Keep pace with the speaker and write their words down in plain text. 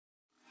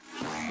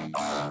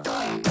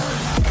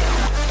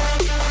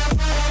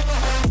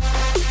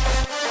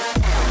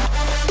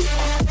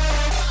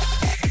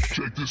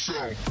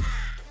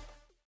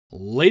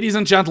Ladies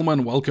and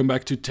gentlemen, welcome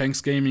back to Tanks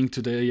Gaming.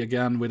 Today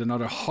again with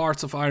another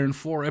Hearts of Iron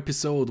 4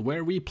 episode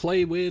where we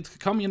play with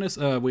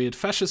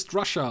fascist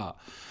Russia.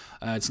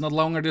 It's not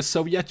longer the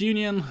Soviet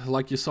Union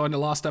like you saw in the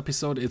last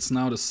episode. It's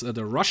now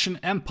the Russian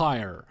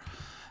Empire.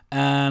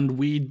 And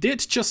we did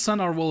just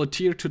send our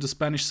volunteer to the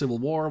Spanish Civil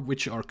War,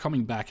 which are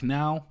coming back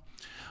now.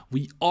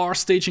 We are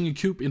staging a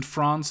coup in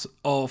France.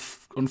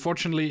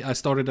 Unfortunately, I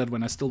started that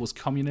when I still was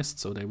communist,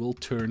 so they will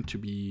turn to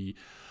be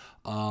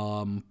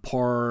if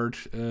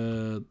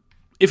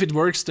it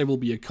works, there will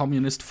be a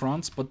communist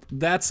France, but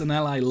that's an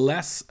ally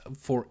less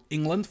for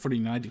England, for the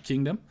United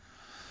Kingdom,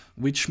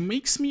 which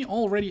makes me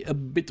already a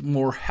bit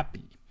more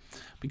happy,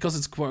 because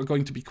it's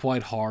going to be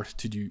quite hard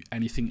to do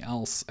anything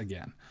else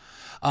again.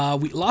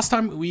 Last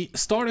time we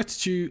started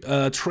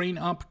to train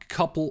up a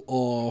couple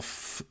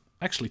of,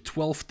 actually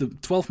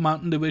 12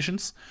 mountain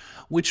divisions,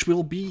 which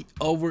will be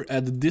over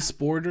at this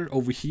border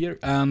over here,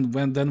 and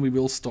then we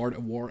will start a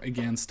war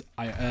against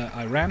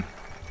Iran.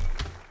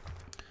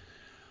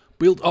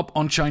 Built up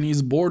on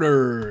Chinese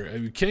border.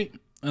 Okay.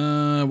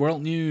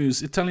 World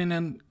news.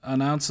 Italian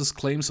announces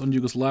claims on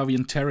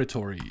Yugoslavian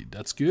territory.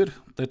 That's good.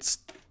 That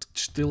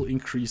still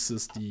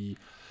increases the,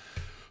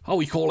 how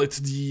we call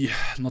it,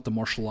 not the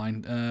martial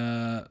line.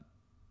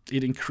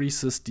 It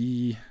increases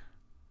the,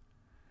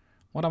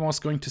 what I was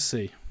going to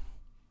say.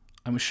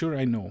 I'm sure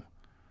I know.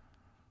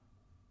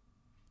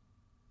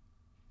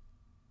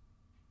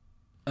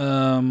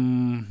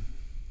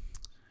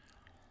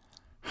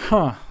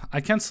 I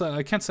can't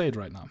say it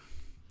right now.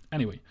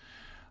 Anyway,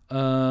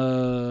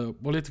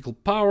 political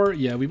power.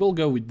 Yeah, we will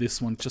go with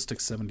this one. Just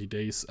takes 70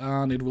 days,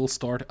 and it will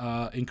start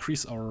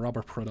increase our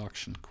rubber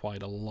production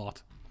quite a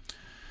lot.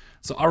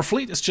 So our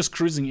fleet is just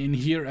cruising in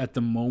here at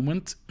the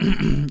moment.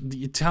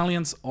 The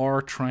Italians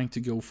are trying to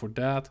go for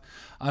that.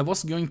 I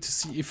was going to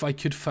see if I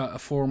could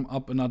form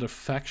up another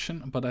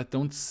faction, but I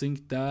don't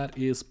think that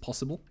is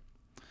possible.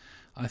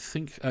 I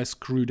think I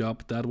screwed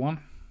up that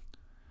one.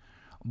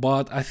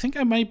 But I think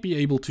I might be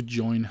able to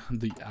join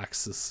the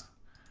Axis.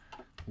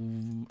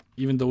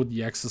 Even though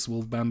the Axis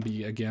will then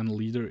be again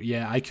leader.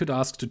 Yeah, I could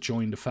ask to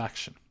join the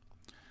faction.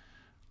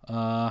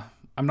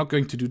 I'm not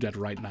going to do that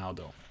right now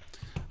though.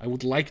 I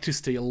would like to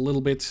stay a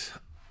little bit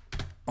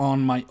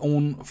on my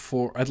own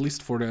for, at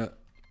least for the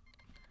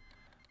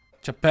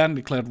Japan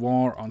declared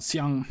war on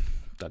Xi'an.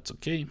 That's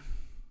okay.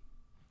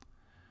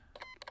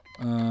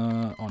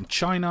 On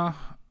China.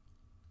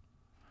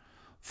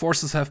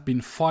 Forces have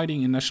been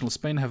fighting in national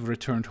Spain, have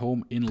returned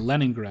home in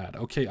Leningrad.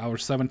 Okay, our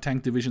 7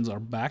 tank divisions are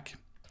back.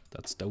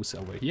 That's those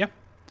over here.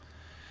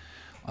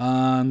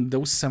 And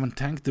those 7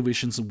 tank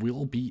divisions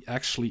will be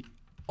actually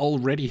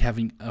already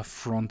having a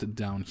front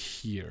down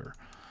here.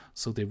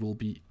 So they will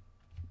be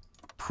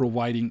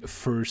providing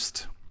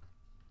first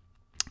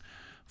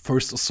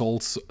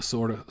assaults,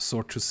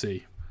 sort to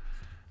say.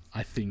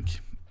 I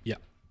think, yeah,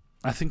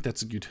 I think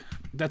that's a good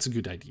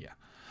idea.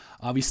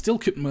 We still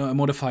could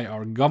modify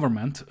our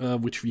government,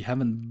 which we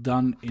haven't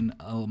done in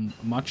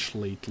much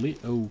lately.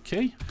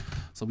 Okay,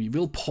 so we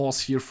will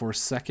pause here for a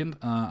second.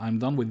 I'm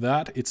done with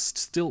that. It's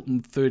still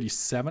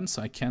 37,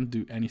 so I can't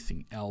do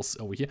anything else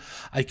over here.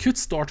 I could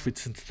start with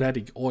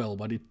synthetic oil,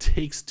 but it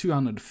takes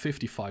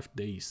 255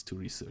 days to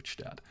research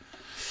that.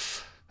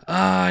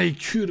 I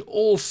could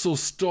also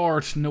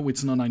start... No,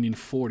 it's not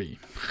 1940.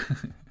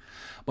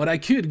 But I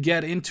could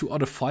get into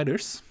other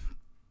fighters.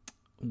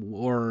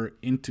 Or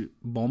into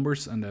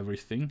bombers and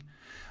everything.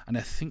 And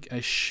I think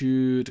I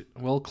should,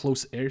 well,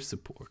 close air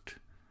support.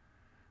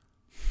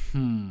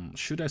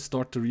 Should I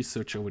start the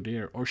research over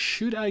there? Or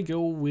should I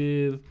go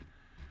with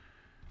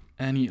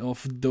any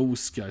of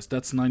those guys?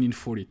 That's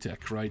 1940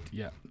 tech, right?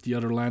 Yeah, the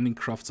other landing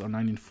crafts are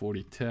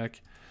 1940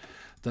 tech.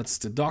 That's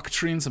the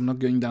doctrines. I'm not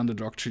going down the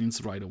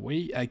doctrines right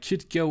away. I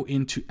could go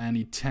into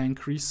any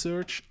tank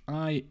research.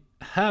 I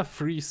have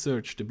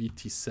researched the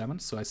BT-7,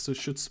 so I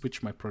should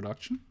switch my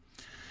production.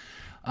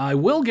 I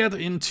will get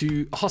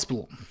into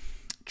hospital.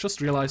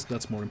 Just realized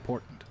that's more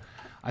important.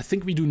 I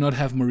think we do not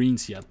have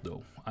Marines yet,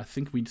 though. I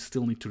think we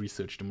still need to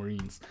research the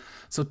Marines.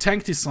 So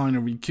tank designer,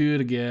 we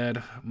could get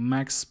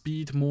max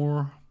speed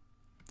more.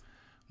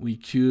 We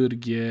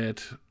could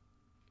get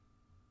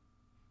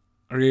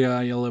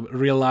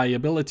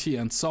reliability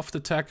and soft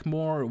attack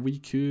more. We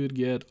could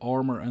get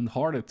armor and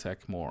hard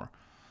attack more.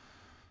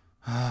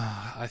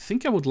 I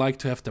think I would like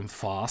to have them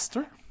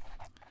faster.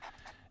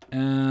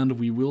 And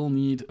we will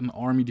need an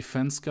army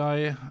defense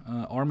guy,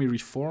 army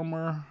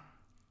reformer,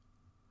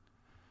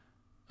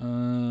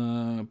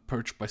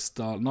 purged by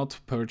Stalin, not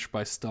purged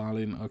by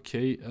Stalin,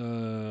 okay,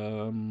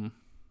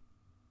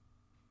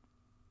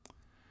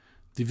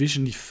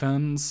 division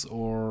defense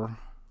or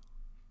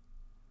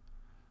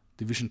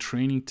division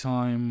training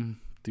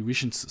time,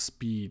 division's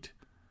speed.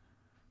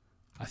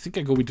 I think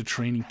I go with the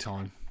training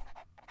time.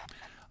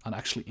 And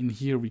actually in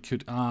here we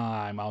could,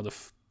 I'm out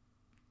of,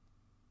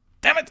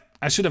 damn it!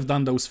 I should have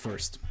done those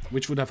first,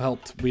 which would have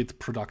helped with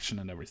production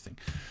and everything.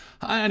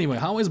 Anyway,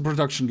 how is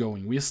production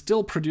going? We are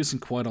still producing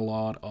quite a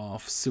lot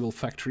of civil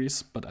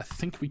factories, but I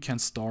think we can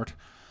start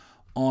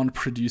on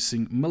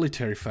producing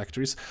military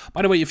factories.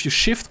 By the way, if you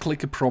shift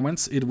click a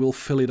province, it will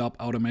fill it up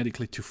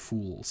automatically to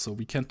full. So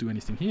we can't do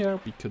anything here.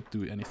 We could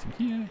do anything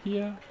here,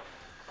 here,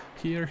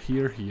 here,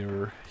 here,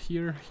 here,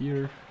 here,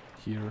 here,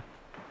 here.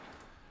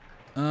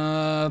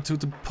 To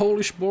the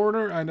Polish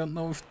border, I don't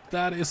know if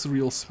that is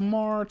real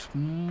smart.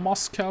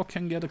 Moscow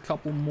can get a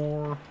couple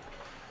more.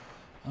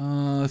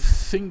 I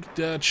think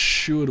that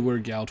should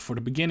work out for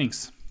the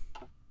beginnings.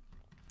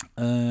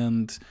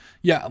 And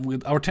yeah,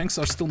 our tanks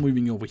are still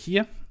moving over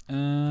here.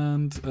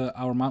 And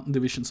our mountain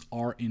divisions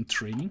are in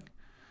training.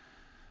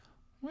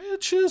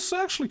 Which is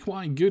actually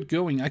quite good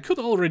going. I could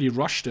already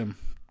rush them.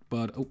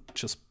 But, oh,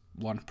 just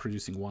one,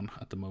 producing one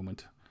at the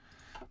moment.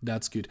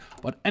 That's good.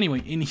 But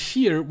anyway, in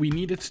here we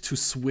needed to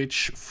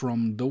switch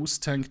from those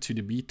tanks to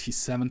the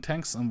BT7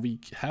 tanks, and we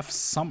have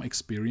some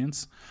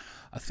experience.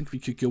 I think we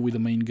could go with the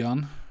main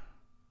gun.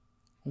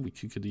 Oh, we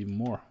could get even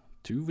more.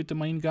 2 with the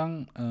main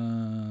gun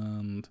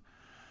and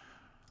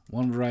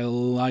 1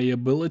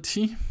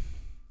 reliability.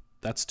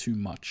 That's too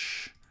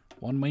much.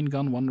 1 main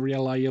gun, 1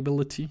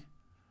 reliability.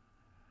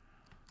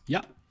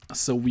 Yeah,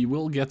 so we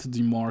will get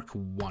the Mark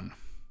 1.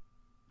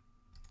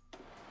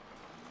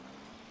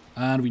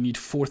 And we need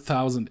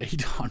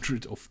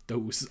 4,800 of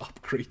those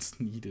upgrades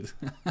needed.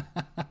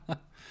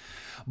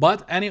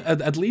 But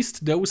at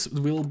least those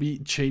will be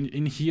changed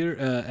in here.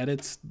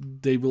 Edit,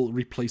 they will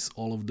replace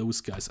all of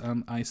those guys.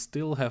 And I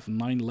still have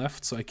 9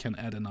 left, so I can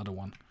add another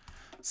one.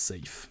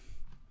 Save.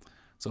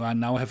 So I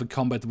now have a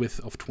combat width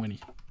of 20.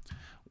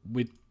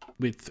 With,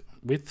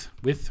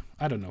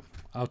 I don't know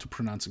how to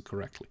pronounce it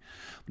correctly.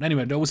 But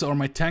anyway, those are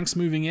my tanks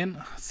moving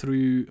in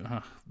through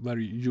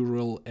very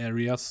rural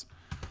areas.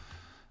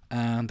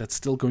 And that's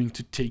still going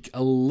to take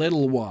a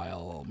little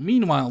while.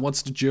 Meanwhile,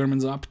 what's the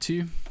Germans up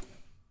to?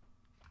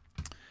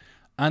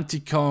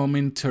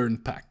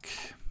 Anti-Comintern pack.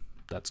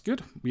 That's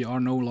good. We are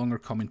no longer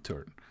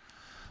Comintern.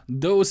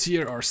 Those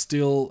here are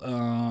still,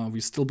 we're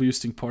still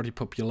boosting party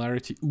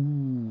popularity.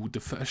 Ooh, the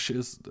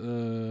fascist,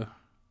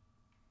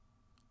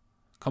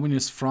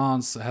 Communist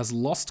France has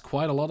lost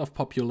quite a lot of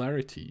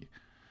popularity.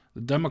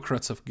 The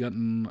Democrats have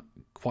gotten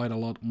quite a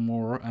lot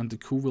more, and the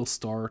coup will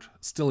start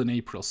still in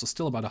April, so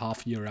still about a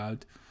half year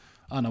out.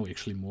 Oh no,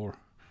 actually more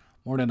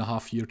than a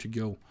half year to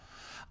go.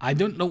 I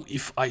don't know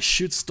if I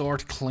should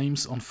start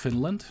claims on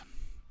Finland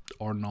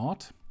or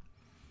not.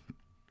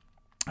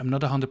 I'm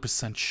not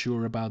 100%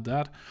 sure about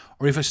that.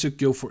 Or if I should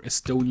go for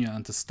Estonia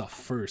and the stuff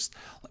first.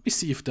 Let me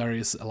see if there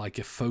is like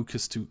a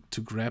focus to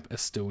grab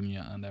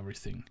Estonia and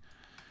everything.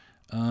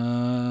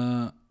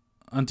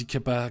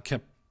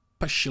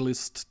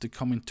 Anti-capitulist, the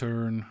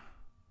Comintern.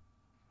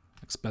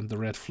 Expand the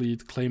Red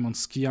Fleet. Claim on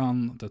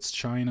Skian, that's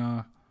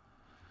China.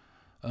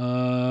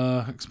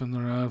 Expand the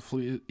Red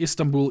Fleet.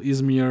 Istanbul,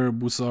 Izmir,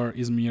 Busar,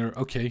 Izmir.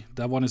 Okay,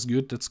 that one is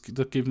good.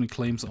 That gives me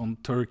claims on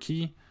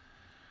Turkey.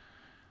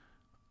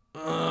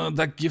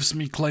 That gives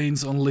me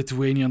claims on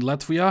Lithuania and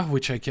Latvia,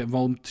 which I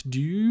won't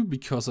do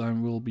because I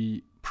will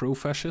be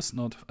pro-fascist,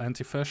 not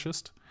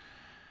anti-fascist.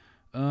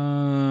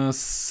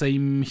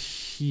 Same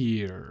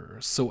here.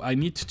 So I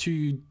need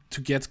to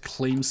get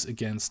claims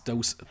against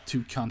those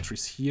 2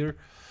 countries here.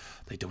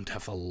 They don't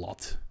have a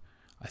lot.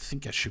 I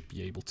think I should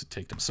be able to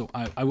take them. So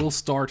I will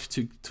start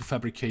to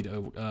fabricate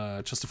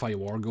a justify a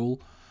war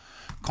goal.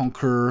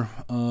 Conquer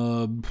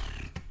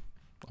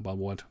about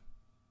what?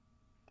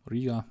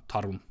 Riga,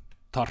 Tartu.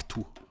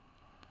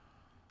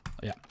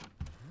 Yeah.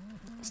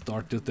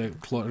 Start the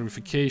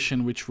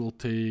clarification, which will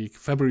take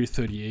February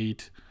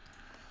 38.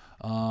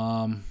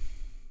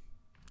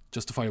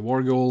 Justify a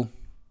war goal.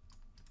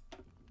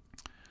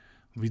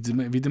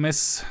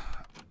 Vidimes.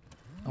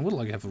 I would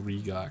like to have a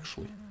Riga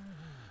actually.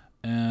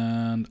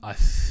 And I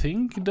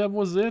think that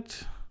was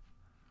it.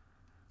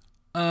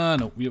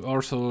 No, we are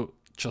also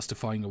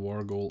justifying a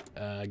war goal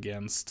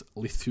against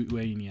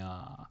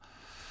Lithuania.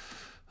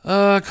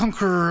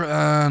 Conquer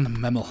and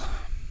Memel.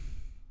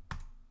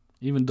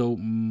 Even though,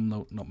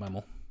 no, not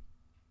Memel.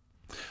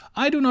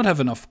 I do not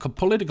have enough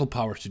political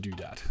power to do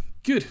that.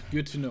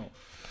 Good to know.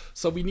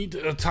 So we need,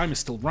 time is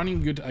still running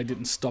good. I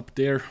didn't stop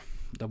there.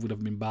 That would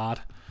have been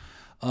bad.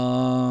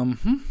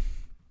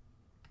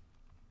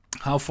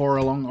 How far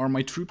along are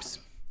my troops?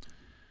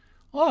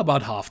 Oh,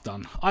 about half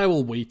done. I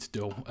will wait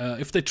though.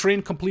 If they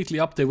train completely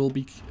up, they will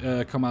be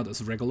come out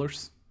as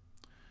regulars,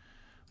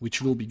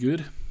 which will be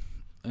good.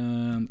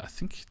 And I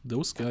think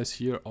those guys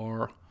here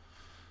are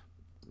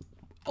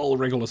all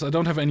regulars. I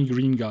don't have any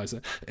green guys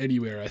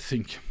anywhere, I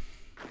think.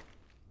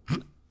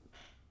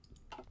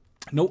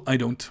 No, I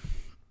don't.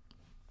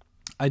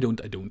 I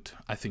think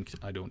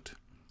I don't.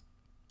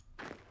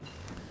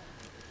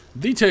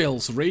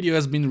 Details. Radio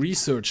has been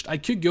researched. I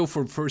could go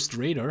for first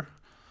radar.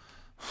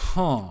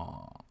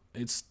 Huh.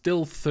 It's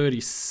still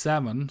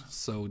 37,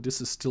 so this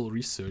is still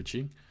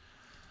researching.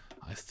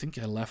 I think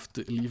I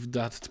leave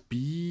that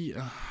be.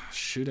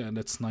 Should I?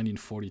 That's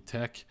 1940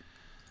 tech.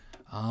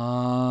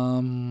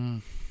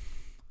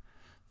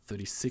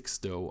 36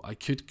 though. I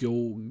could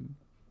go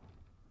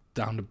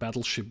down the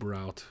battleship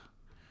route.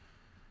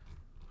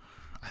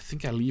 I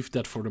think I leave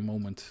that for the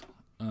moment.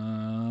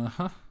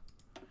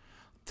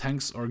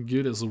 tanks are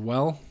good as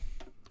well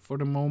for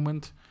the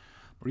moment.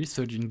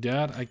 Researching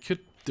that.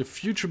 The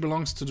future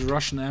belongs to the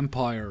Russian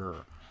Empire.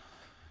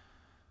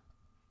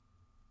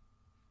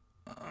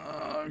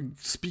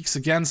 Speaks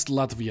against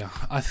Latvia.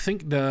 I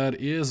think that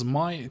is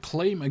my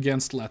claim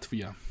against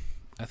Latvia.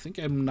 I think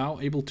I'm now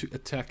able to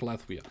attack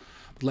Latvia.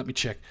 But let me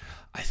check.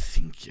 I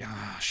think,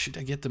 should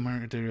I get the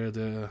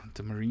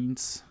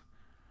Marines?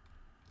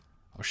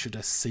 Or should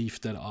I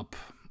save that up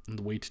and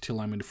wait till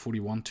I'm in the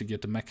 41 to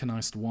get the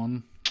mechanized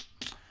one?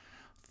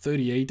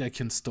 38 I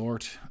can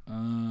start.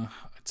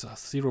 It's a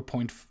 0.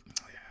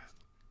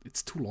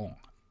 It's too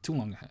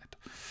long ahead.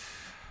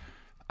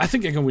 I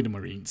think I go with the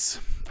Marines.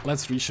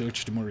 Let's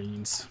research the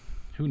Marines.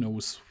 Who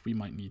knows? We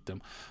might need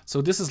them.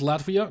 So this is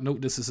Latvia. No,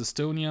 this is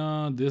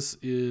Estonia. This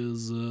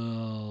is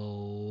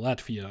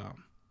Latvia.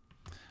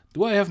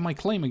 Do I have my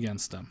claim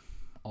against them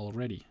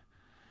already?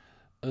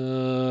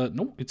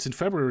 No, it's in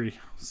February.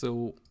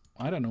 So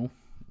I don't know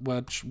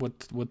what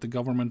the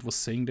government was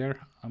saying there.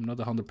 I'm not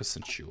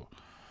 100% sure.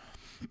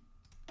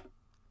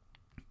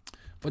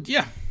 But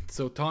yeah,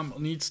 so time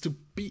needs to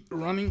be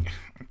running.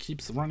 It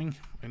keeps running.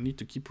 I need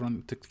to keep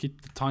running to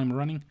keep the time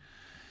running.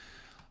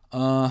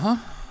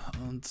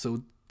 And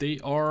so they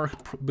are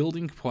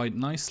building quite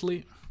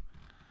nicely.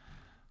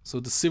 So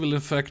the civilian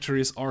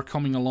factories are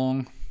coming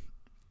along.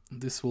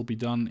 This will be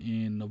done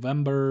in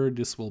November.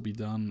 This will be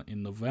done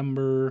in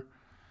November.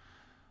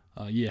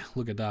 Yeah,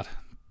 look at that.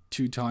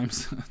 2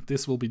 times.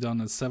 This will be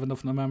done on 7th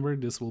of November.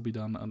 This will be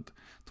done on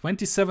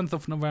 27th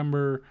of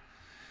November.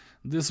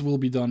 This will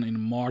be done in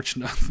March.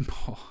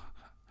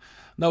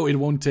 No, it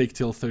won't take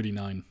till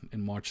 39,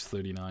 in March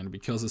 39,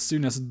 because as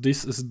soon as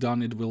this is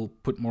done, it will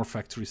put more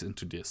factories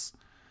into this.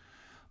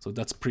 So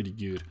that's pretty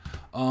good.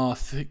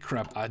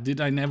 Crap, did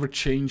I never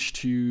change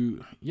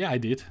to... Yeah, I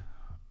did.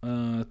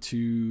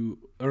 To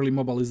early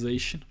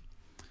mobilization.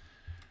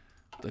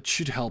 That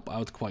should help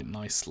out quite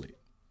nicely.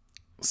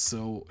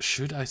 So,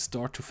 should I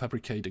start to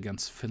fabricate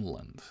against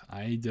Finland?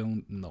 I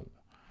don't know.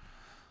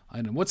 I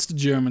don't know. What's the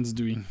Germans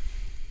doing?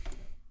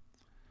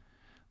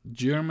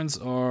 Germans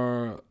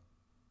are...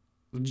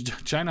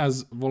 China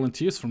has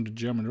volunteers from the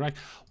German Reich.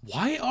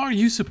 Why are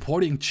you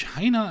supporting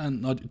China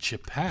and not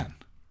Japan?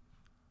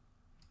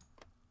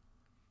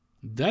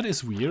 That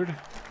is weird.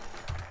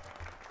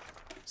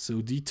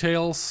 So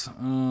details.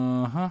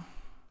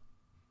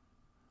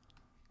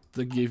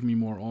 That gave me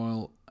more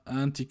oil.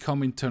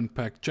 Anti-Comintern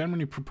Pact.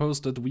 Germany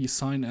proposed that we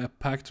sign a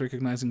pact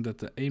recognizing that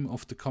the aim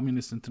of the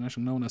Communist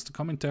International, known as the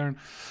Comintern,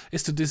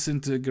 is to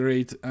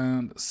disintegrate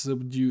and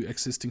subdue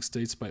existing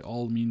states by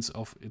all means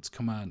of its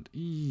command.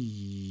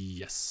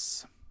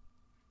 Yes.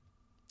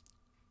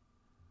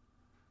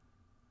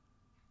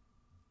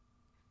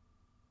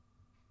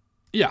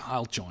 Yeah,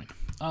 I'll join.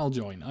 I'll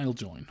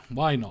join.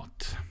 Why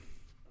not?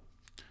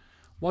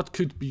 What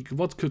could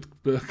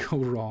go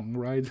wrong,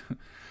 right?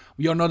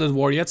 We are not at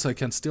war yet, so I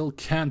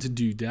can't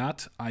do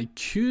that. I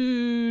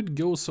could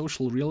go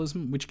social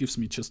realism, which gives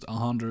me just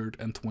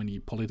 120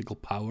 political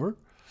power.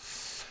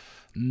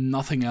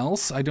 Nothing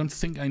else. I don't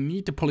think I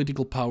need the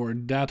political power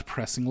that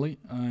pressingly.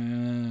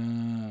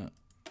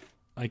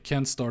 I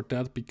can't start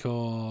that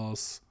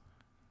because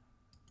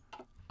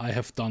I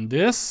have done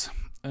this.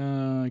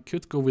 I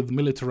could go with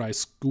militarized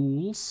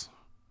schools,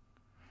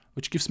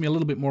 which gives me a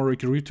little bit more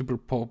recruit per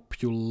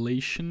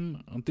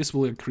population. And this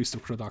will increase the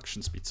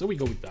production speed, so we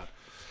go with that.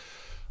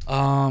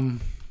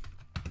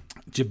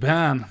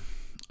 Japan.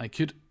 I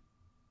could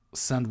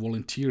send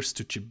volunteers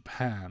to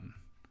Japan.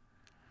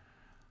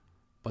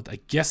 But I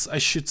guess I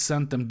should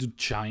send them to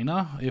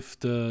China if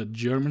the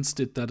Germans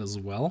did that as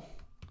well.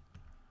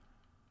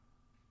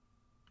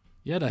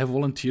 Yeah, they have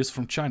volunteers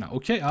from China.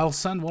 Okay, I'll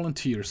send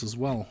volunteers as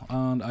well.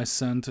 And I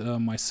sent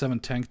my 7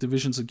 tank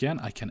divisions again.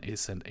 I can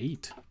send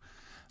 8.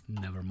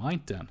 Never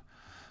mind then.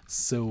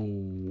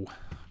 So,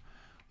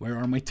 where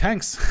are my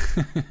tanks?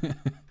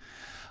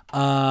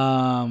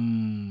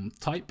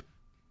 Type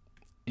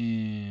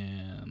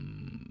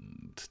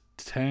and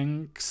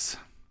tanks.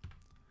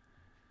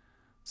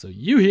 So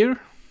you here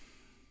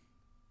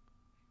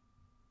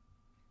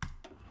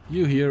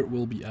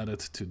will be added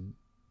to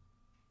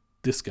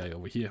this guy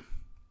over here.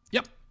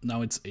 Yep,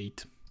 now it's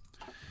 8.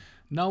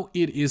 Now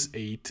it is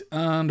 8,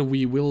 and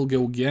we will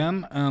go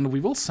again, and we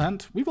will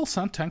send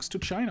tanks to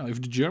China.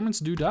 If the Germans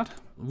do that,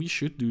 we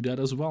should do that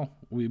as well.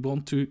 We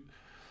want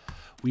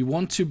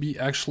to be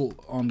actual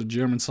on the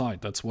German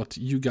side. That's what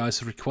you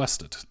guys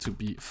requested, to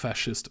be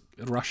fascist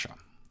Russia.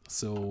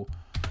 So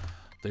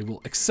they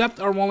will accept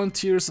our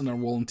volunteers, and our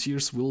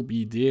volunteers will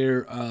be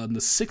there on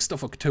the 6th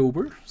of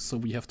October. So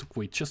we have to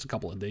wait just a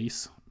couple of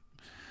days.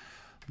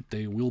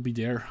 They will be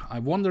there.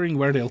 I'm wondering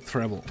where they'll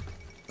travel.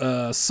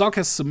 SOC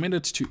has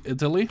submitted to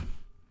Italy.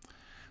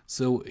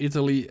 So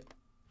Italy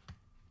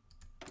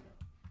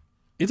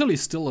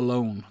is still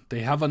alone. They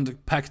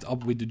haven't packed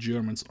up with the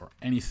Germans or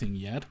anything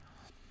yet,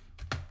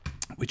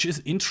 which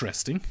is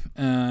interesting.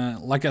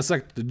 Like I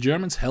said, the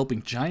Germans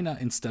helping China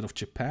instead of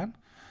Japan,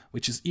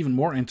 which is even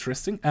more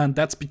interesting. And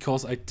that's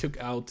because I took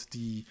out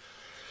the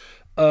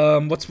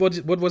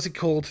what was it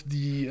called?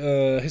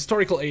 The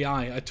historical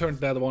AI. I turned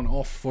that one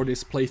off for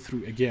this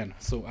playthrough again.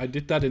 So I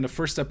did that in the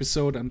first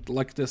episode, and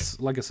like I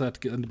said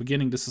in the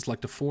beginning, this is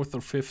like the 4th or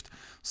 5th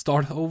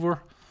start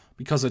over,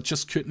 because I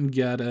just couldn't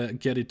get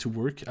it to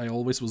work. I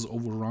always was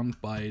overrun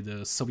by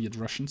the Soviet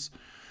Russians,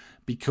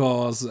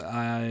 because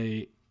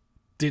I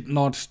did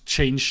not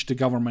change the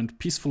government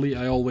peacefully.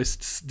 I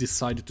always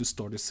decided to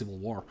start a civil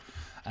war.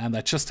 And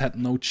I just had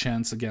no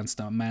chance against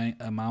the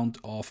amount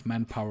of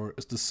manpower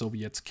the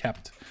Soviets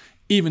kept,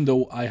 even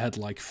though I had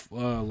like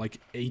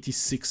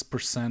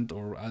 86%,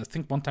 or I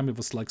think one time it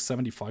was like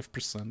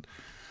 75%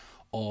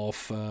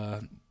 of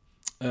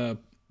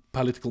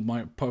political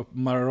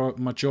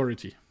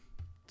majority.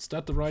 Is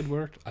that the right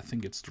word? I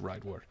think it's the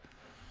right word.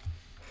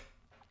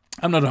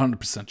 I'm not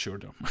 100% sure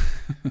though.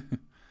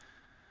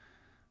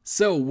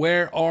 So,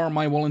 where are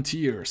my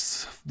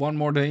volunteers? One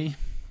more day.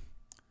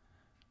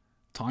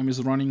 Time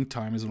is running,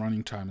 time is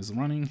running, time is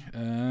running,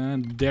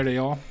 and there they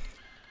are.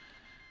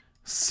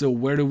 So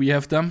where do we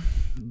have them?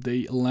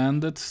 They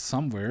landed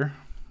somewhere.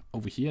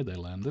 Over here they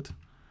landed.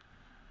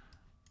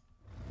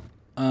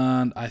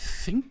 And I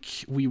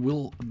think we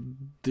will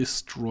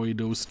destroy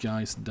those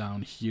guys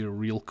down here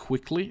real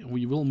quickly.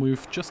 We will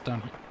move just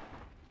down here.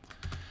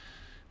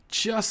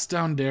 Just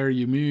down there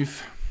you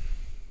move.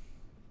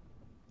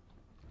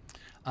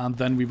 And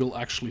then we will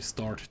actually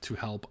start to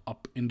help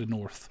up in the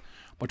north.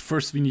 But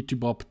first we need to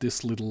bop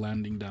this little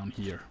landing down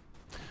here.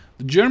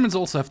 The Germans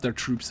also have their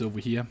troops over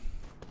here.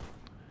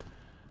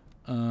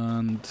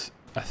 And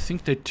I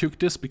think they took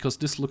this because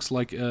this looks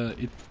like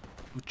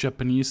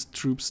Japanese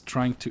troops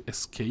trying to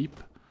escape.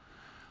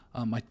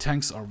 My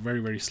tanks are very,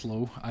 very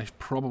slow. I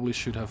probably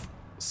should have,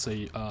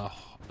 say,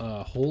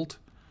 hold.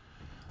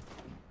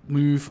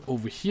 Move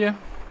over here.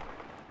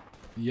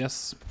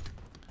 Yes.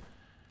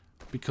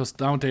 Because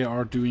down they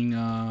are doing,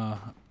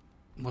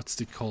 what's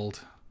it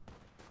called?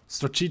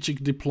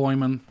 Strategic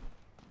deployment,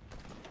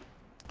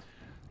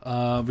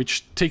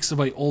 which takes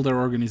away all their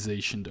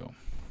organization though.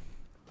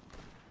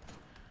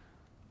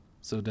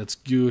 So that's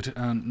good.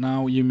 And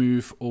now you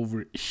move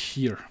over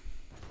here.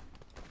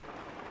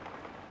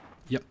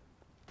 Yep.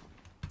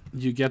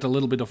 You get a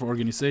little bit of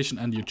organization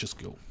and you just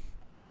go.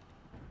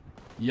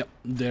 Yep,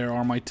 there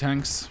are my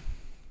tanks.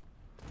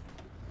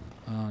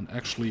 And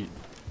actually,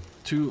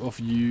 2 of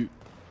you,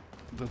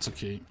 that's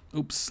okay.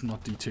 Oops,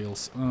 not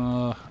details.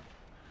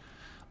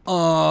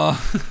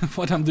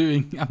 What I'm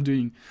doing? I'm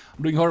doing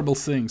horrible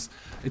things.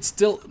 It's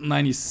still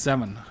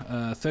 97,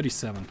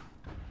 37.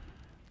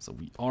 So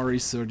we are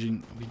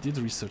researching. We did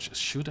research.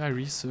 Should I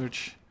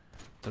research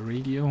the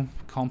radio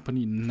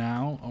company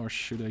now, or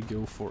should I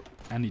go for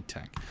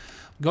anti-tank?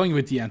 I'm going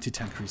with the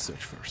anti-tank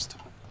research first.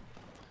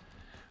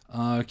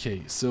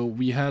 Okay, so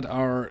we had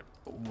our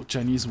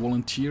Chinese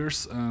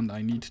volunteers, and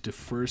I need the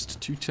first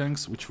 2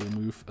 tanks, which will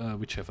move,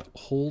 which have a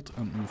hold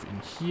and move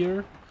in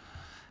here.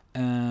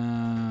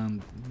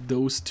 And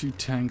those 2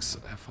 tanks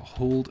have a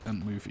hold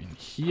and move in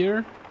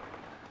here.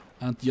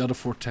 And the other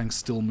 4 tanks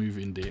still move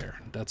in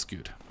there. That's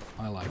good.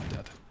 I like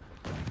that.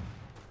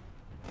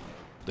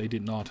 They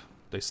did not.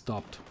 They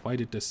stopped. Why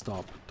did they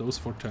stop? Those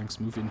 4 tanks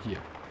move in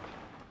here.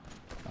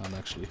 And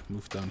actually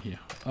move down here.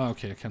 Oh,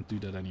 okay, I can't do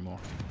that anymore.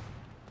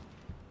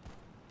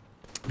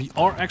 We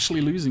are actually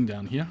losing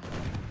down here.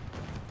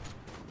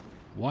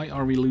 Why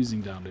are we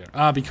losing down there?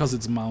 Ah, because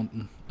it's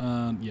mountain.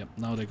 Yep,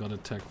 now they got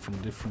attacked from a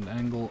different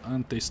angle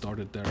and they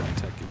started their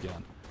attack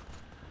again.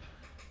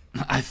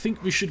 I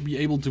think we should be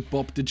able to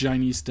pop the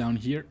Chinese down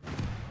here.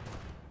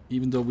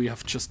 Even though we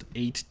have just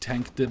 8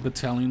 tank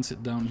battalions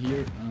down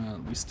here,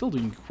 we're still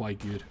doing quite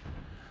good.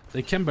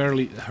 They can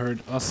barely hurt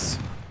us.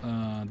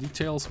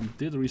 Details, we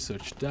did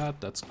research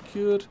that, that's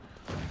good.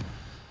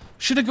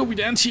 Should I go with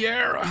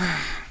anti-air?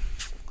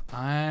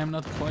 I'm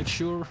not quite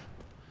sure.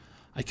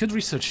 I could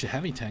research the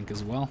heavy tank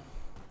as well.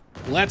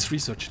 Let's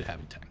research the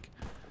heavy tank.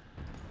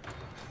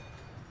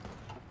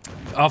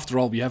 After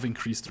all, we have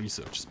increased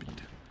research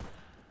speed.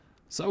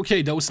 So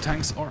okay, those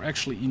tanks are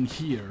actually in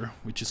here,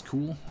 which is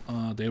cool.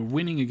 They're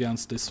winning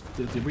against this.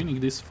 They're winning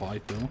this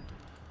fight though.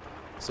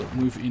 So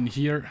move in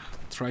here,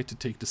 try to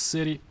take the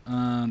city,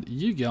 and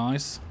you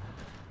guys,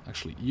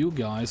 actually you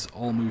guys,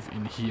 all move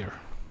in here.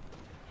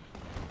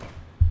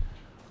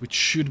 Which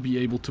should be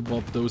able to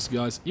bop those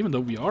guys, even though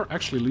we are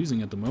actually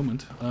losing at the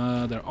moment.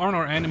 There are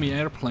no enemy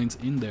airplanes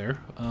in there.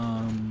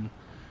 The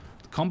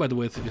combat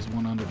width is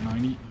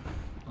 190.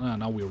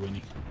 Now we're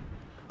winning.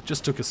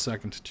 Just took a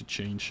second to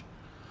change.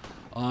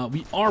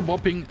 We are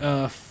bopping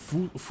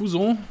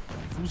Fuso.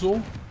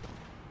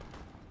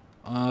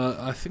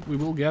 I think we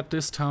will get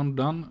this town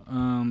done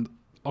and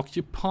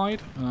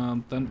occupied.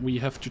 Then we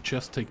have to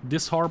just take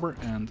this harbor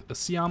and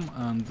Siam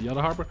and the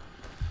other harbor.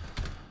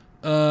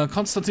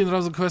 Konstantin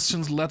Raza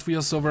questions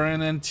Latvia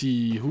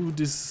sovereignty. Who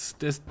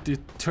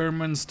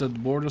determines the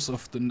borders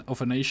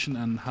of a nation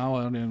and how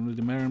are they?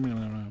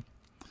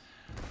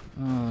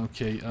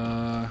 Okay.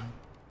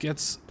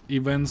 Gets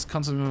events.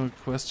 Konstantin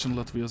question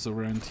Latvia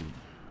sovereignty.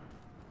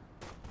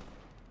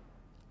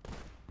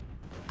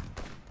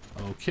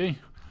 Okay.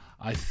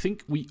 I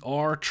think we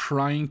are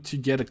trying to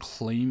get a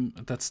claim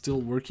that's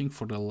still working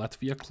for the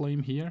Latvia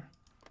claim here.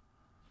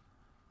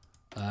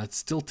 It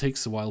still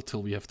takes a while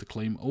till we have the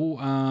claim. Oh,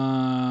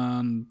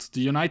 and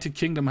the United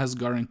Kingdom has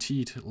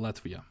guaranteed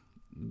Latvia.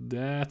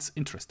 That's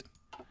interesting.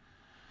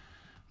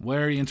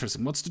 Very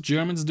interesting. What's the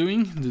Germans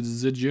doing?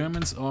 The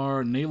Germans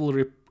are naval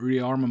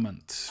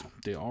rearmament.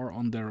 They are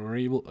on their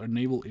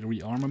naval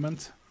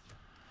rearmament,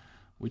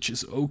 which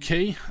is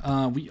okay.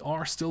 We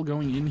are still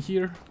going in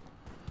here.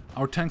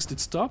 Our tanks did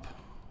stop.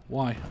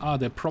 Why? Ah,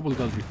 they probably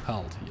got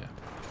repelled here.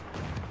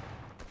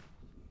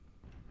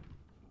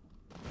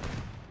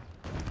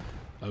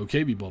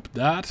 Okay, we bopped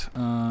that.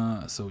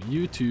 So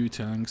you two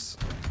tanks.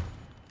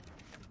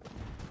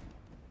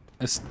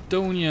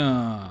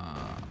 Estonia.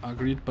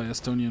 Agreed by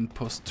Estonian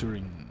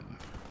posturing.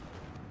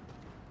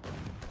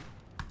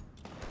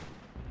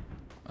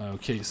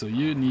 Okay, so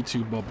you need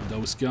to bob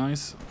those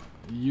guys.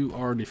 You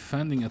are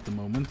defending at the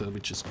moment,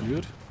 which is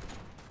good.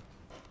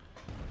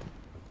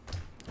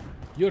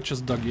 You're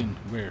just dug in.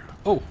 Where?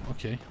 Oh,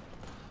 okay.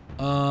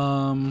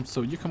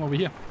 So you come over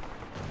here.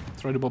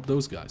 Try to bob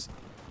those guys.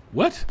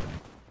 What?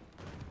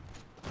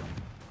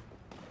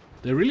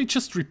 They really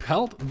just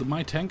repelled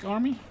my tank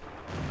army?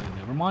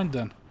 Never mind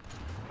then.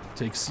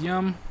 Take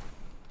Siam.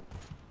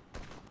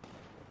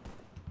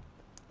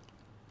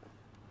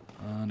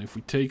 And if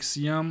we take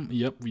Siam,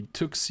 yep, we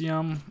took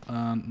Siam.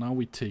 And now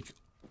we take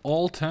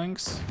all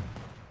tanks.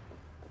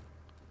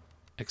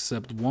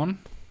 Except one.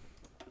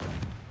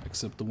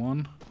 Except the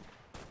one.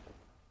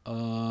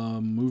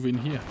 Move in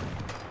here.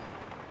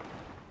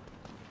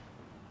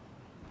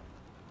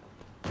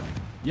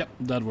 Yep,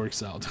 that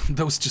works out.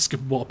 Those just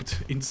get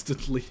bopped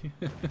instantly.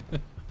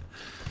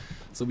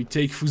 So we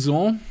take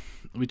Fuzon,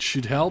 which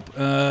should help.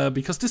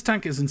 Because this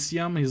tank is in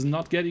Siam, he's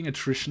not getting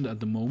attrition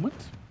at the moment.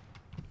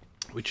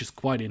 Which is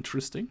quite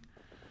interesting.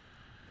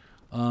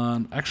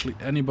 Actually,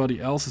 anybody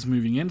else is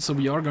moving in, so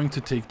we are going to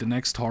take the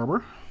next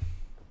harbor.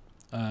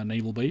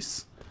 Naval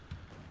base.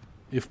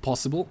 If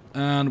possible.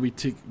 And we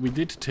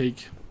did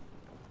take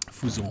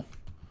Fuzon.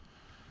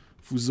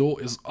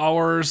 Fuzon is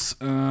ours,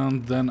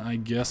 and then I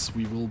guess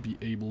we will be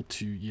able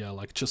to, yeah,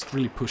 like just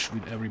really push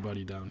with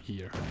everybody down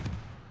here.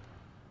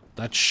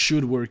 That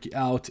should work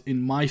out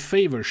in my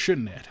favor,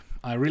 shouldn't it?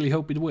 I really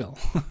hope it will.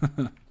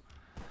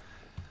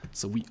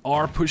 So we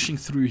are pushing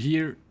through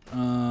here.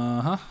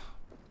 And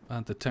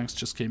the tanks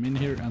just came in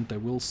here, and they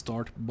will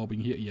start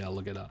bobbing here. Yeah,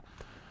 look at that.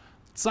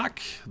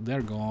 Zack,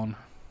 they're gone.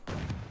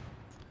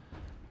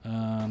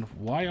 And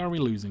why are we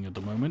losing at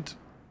the moment?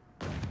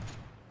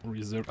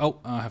 Reserve. Oh,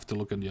 I have to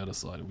look on the other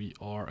side. We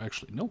are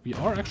actually... No, we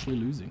are actually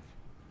losing.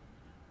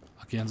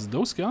 Against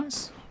those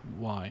guys?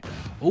 Why?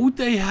 Oh,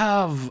 they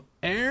have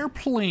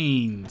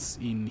airplanes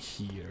in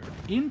here.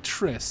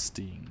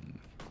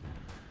 Interesting.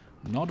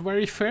 Not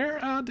very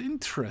fair and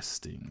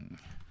interesting.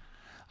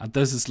 And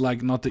this is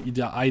like not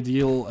the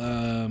ideal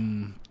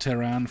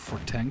terrain for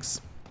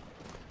tanks.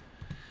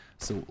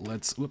 So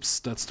let's... Whoops,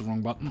 that's the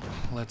wrong button.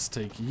 Let's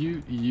take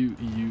you.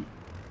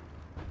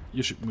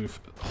 You should move,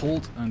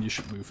 hold, and you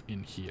should move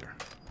in here.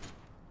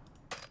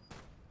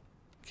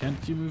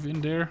 Can't you move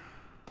in there?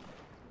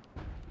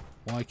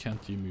 Why can't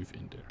you move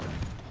in there?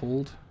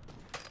 Hold.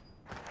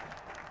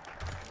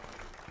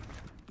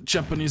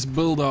 Japanese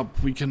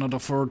build-up. We cannot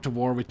afford to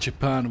war with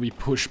Japan. We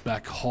push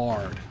back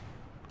hard.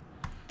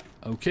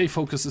 Okay,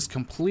 focus is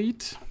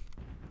complete.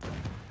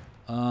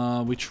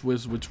 Which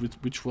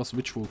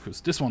focus?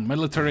 This one,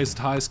 militarized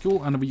high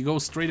school, and we go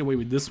straight away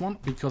with this one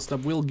because that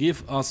will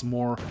give us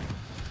more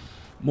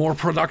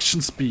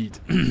production speed.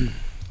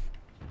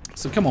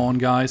 So come on,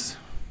 guys.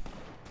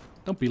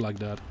 Don't be like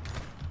that.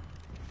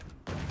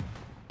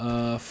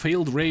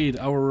 Failed raid.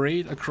 Our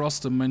raid across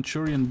the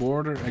Manchurian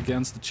border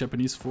against the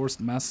Japanese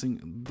forced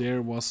massing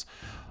there was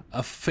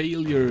a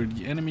failure.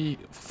 The enemy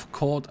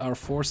caught our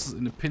forces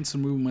in the pincer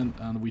movement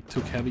and we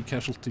took heavy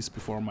casualties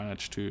before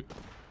managed to...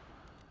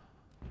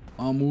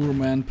 Amur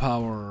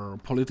manpower,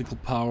 political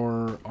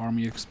power,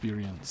 army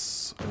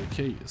experience.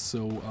 Okay,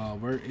 so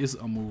where is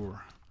Amur?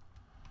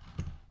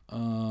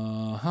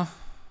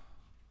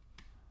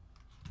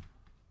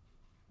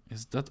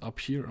 Is that up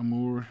here,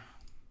 Amur?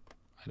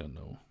 I don't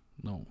know.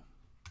 No.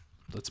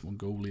 That's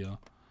Mongolia.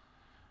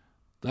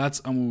 That's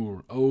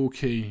Amur.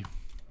 Okay.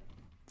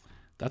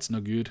 That's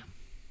no good.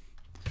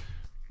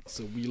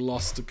 So we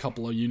lost a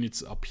couple of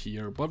units up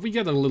here, but we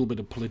get a little bit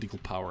of political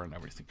power and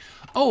everything.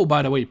 Oh,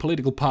 by the way,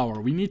 political power.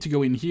 We need to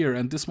go in here,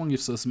 and this one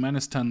gives us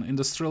 -10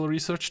 industrial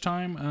research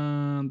time,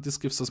 and this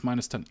gives us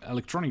 -10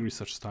 electronic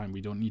research time.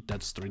 We don't need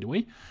that straight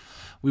away.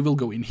 We will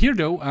go in here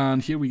though,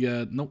 and here we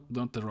get, no,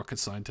 not the rocket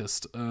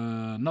scientist,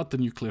 not the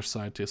nuclear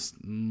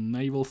scientist,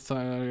 naval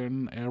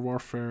air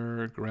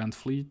warfare, grand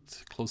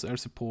fleet, close air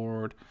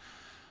support,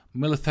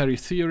 military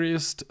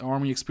theorist,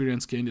 army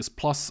experience gained is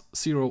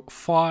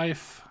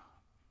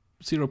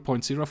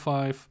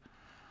 +0.05,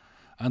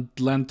 and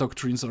land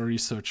doctrines are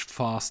researched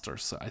faster,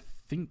 so I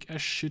think I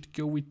should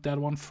go with that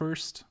one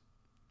first,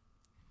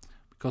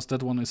 because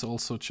that one is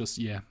also just,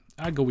 yeah,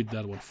 I go with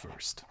that one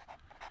first,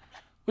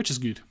 which is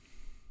good.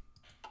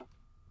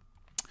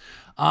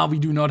 We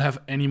do not have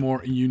any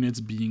more units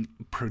being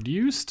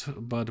produced,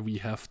 but we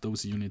have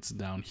those units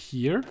down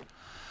here.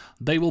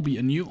 They will be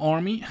a new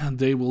army,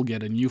 they will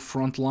get a new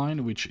front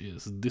line, which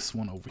is this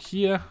one over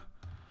here.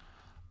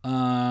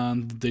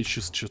 And they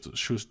should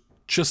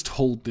just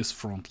hold this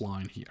front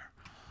line here,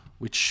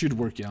 which should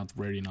work out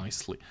very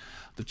nicely.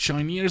 The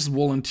Chinese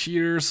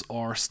volunteers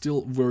are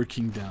still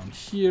working down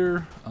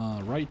here,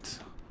 right.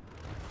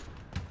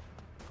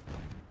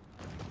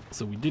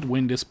 So we did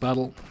win this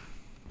battle.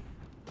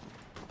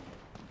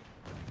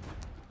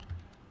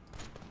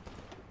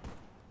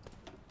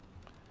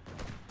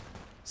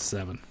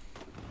 Seven.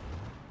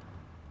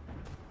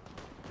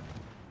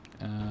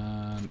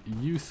 And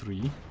you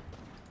three.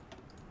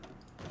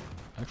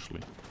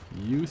 Actually,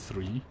 you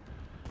three.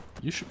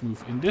 You should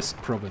move in this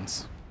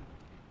province.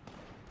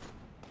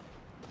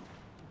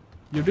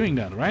 You're doing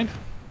that, right?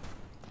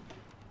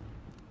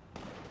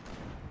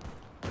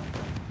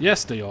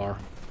 Yes, they are.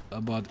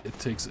 But it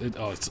takes it.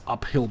 Oh, it's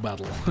uphill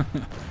battle.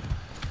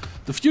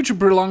 The future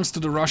belongs to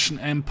the Russian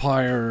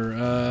Empire.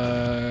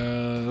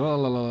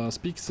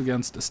 Speaks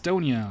against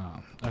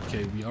Estonia.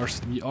 Okay,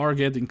 we are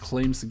getting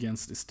claims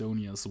against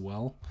Estonia as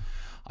well.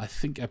 I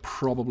think I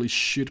probably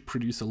should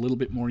produce a little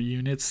bit more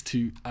units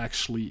to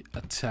actually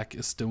attack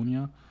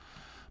Estonia,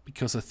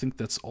 because I think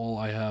that's all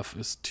I have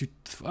is two.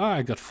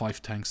 I got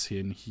 5 tanks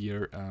in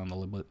here and a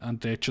little bit, and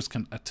they just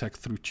can attack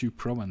through 2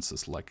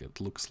 provinces, like it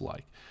looks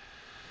like.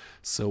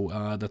 So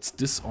that's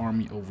this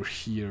army over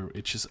here,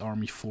 which is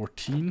Army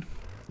 14.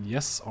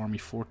 Yes, Army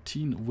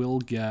 14 will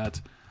get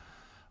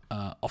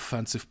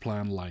offensive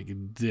plan like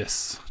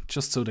this,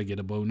 just so they get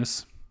a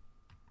bonus.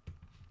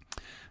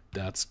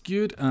 That's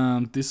good.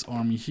 And this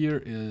army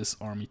here is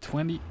Army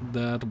 20.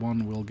 That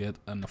one will get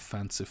an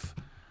offensive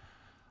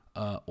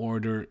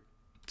order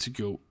to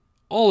go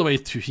all the way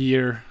to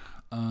here,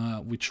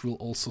 which will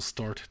also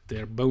start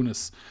their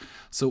bonus.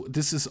 So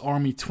this is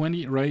Army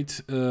 20,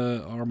 right?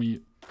 Army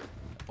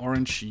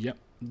Orange, yep.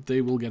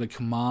 They will get a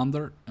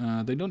commander.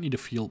 They don't need a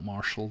field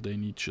marshal, they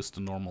need just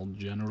a normal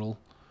general.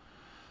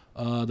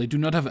 They do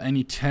not have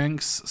any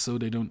tanks, so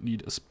they don't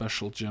need a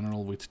special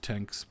general with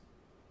tanks.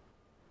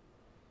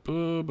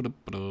 Well,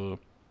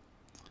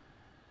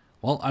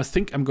 I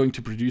think I'm going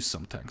to produce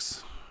some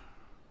tanks.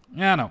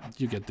 Yeah, no,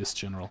 you get this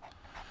general.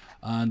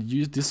 And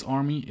this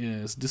army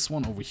is this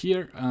one over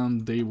here,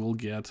 and they will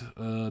get,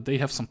 they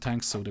have some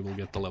tanks, so they will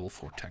get the level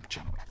 4 tank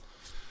general.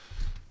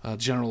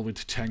 General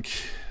with tank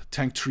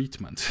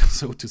treatment,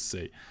 so to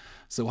say.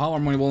 So how are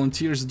my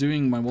volunteers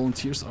doing? My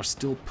volunteers are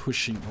still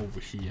pushing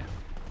over here.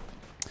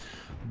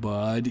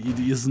 But it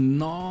is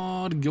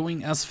not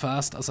going as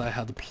fast as I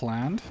had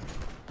planned.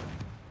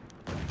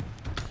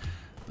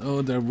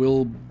 Oh, there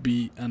will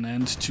be an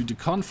end to the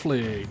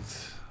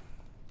conflict.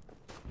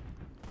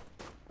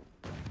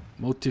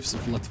 Motives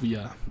of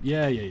Latvia.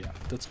 Yeah,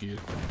 that's good.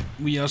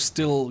 We are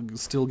still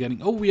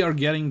getting... Oh, we are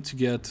getting to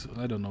get...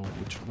 I don't know,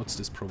 what's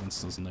this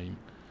province's name?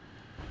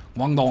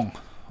 Guangdong.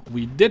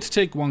 We did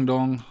take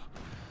Guangdong,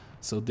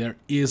 so there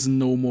is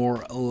no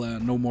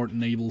more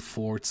naval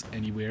forts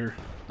anywhere.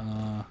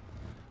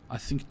 I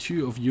think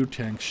 2 of your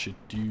tanks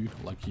should do,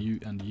 like you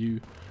and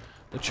you.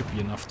 That should be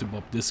enough to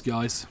bop this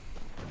guys.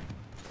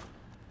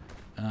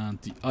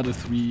 And the other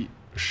 3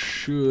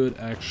 should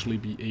actually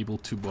be able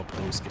to bop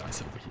those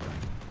guys over here.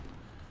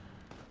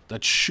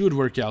 That should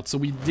work out. So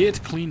we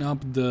did clean up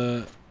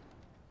the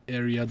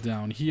area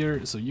down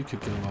here, so you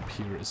could go up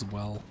here as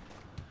well.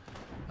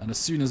 And as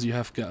soon as you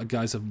have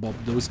guys have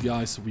bobbed those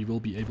guys, we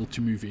will be able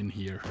to move in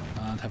here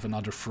and have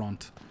another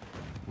front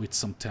with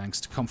some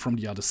tanks to come from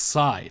the other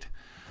side,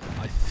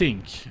 I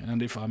think.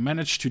 And if I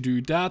manage to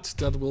do that,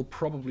 that will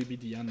probably be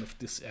the end of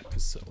this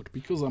episode,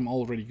 because I'm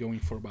already going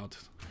for about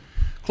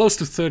close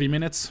to 30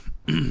 minutes.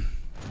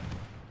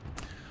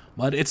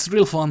 But it's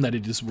real fun that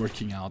it is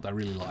working out. I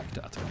really like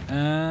that.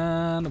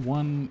 And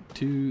 1,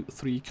 2,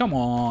 3, come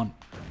on,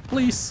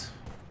 please.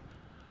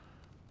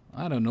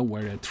 I don't know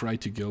where I try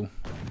to go.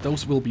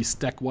 Those will be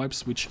stack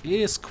wipes, which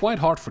is quite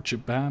hard for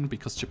Japan,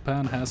 because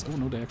Japan has... Oh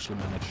no, they actually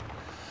managed.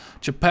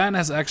 Japan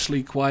has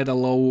actually quite a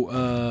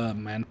low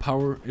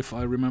manpower, if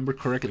I remember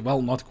correctly.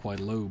 Well, not quite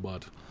low,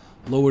 but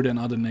lower than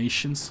other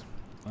nations.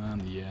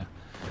 And yeah.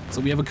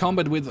 So we have a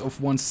combat width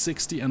of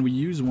 160, and we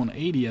use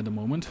 180 at the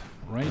moment,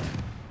 right?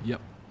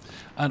 Yep.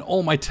 And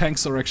all my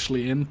tanks are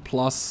actually in,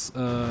 plus...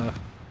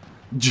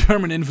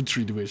 German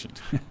infantry division.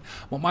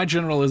 Well, my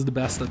general is the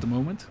best at the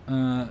moment,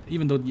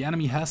 even though the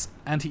enemy has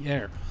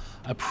anti-air.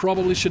 I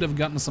probably should have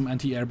gotten some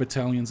anti-air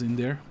battalions in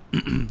there.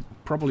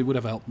 Probably would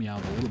have helped me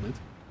out a little bit.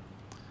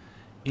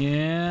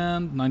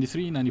 And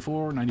 93,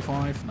 94,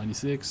 95,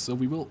 96. So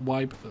we will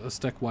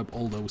stack wipe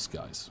all those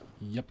guys.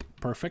 Yep,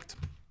 perfect.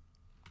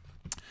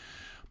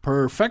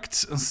 Perfect.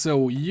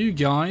 So you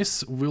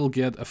guys will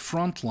get a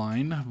front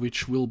line,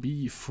 which will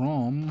be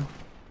from...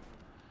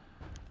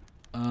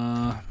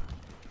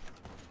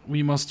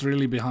 we must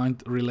really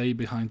relay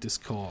behind this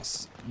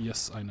cause.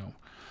 Yes, I know.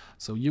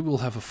 So you will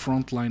have a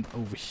front line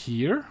over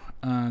here,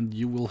 and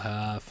you will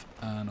have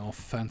an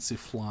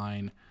offensive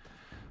line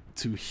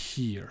to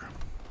here.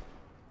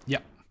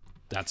 Yeah,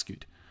 that's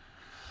good.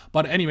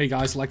 But anyway,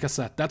 guys, like I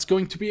said, that's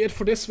going to be it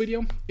for this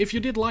video. If you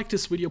did like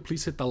this video,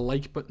 please hit the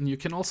like button. You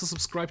can also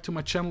subscribe to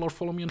my channel or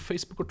follow me on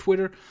Facebook or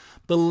Twitter.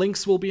 The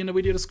links will be in the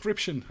video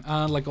description.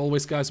 And like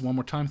always, guys, one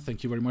more time,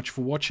 thank you very much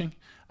for watching.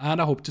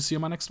 And I hope to see you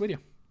in my next video.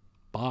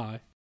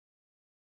 Bye.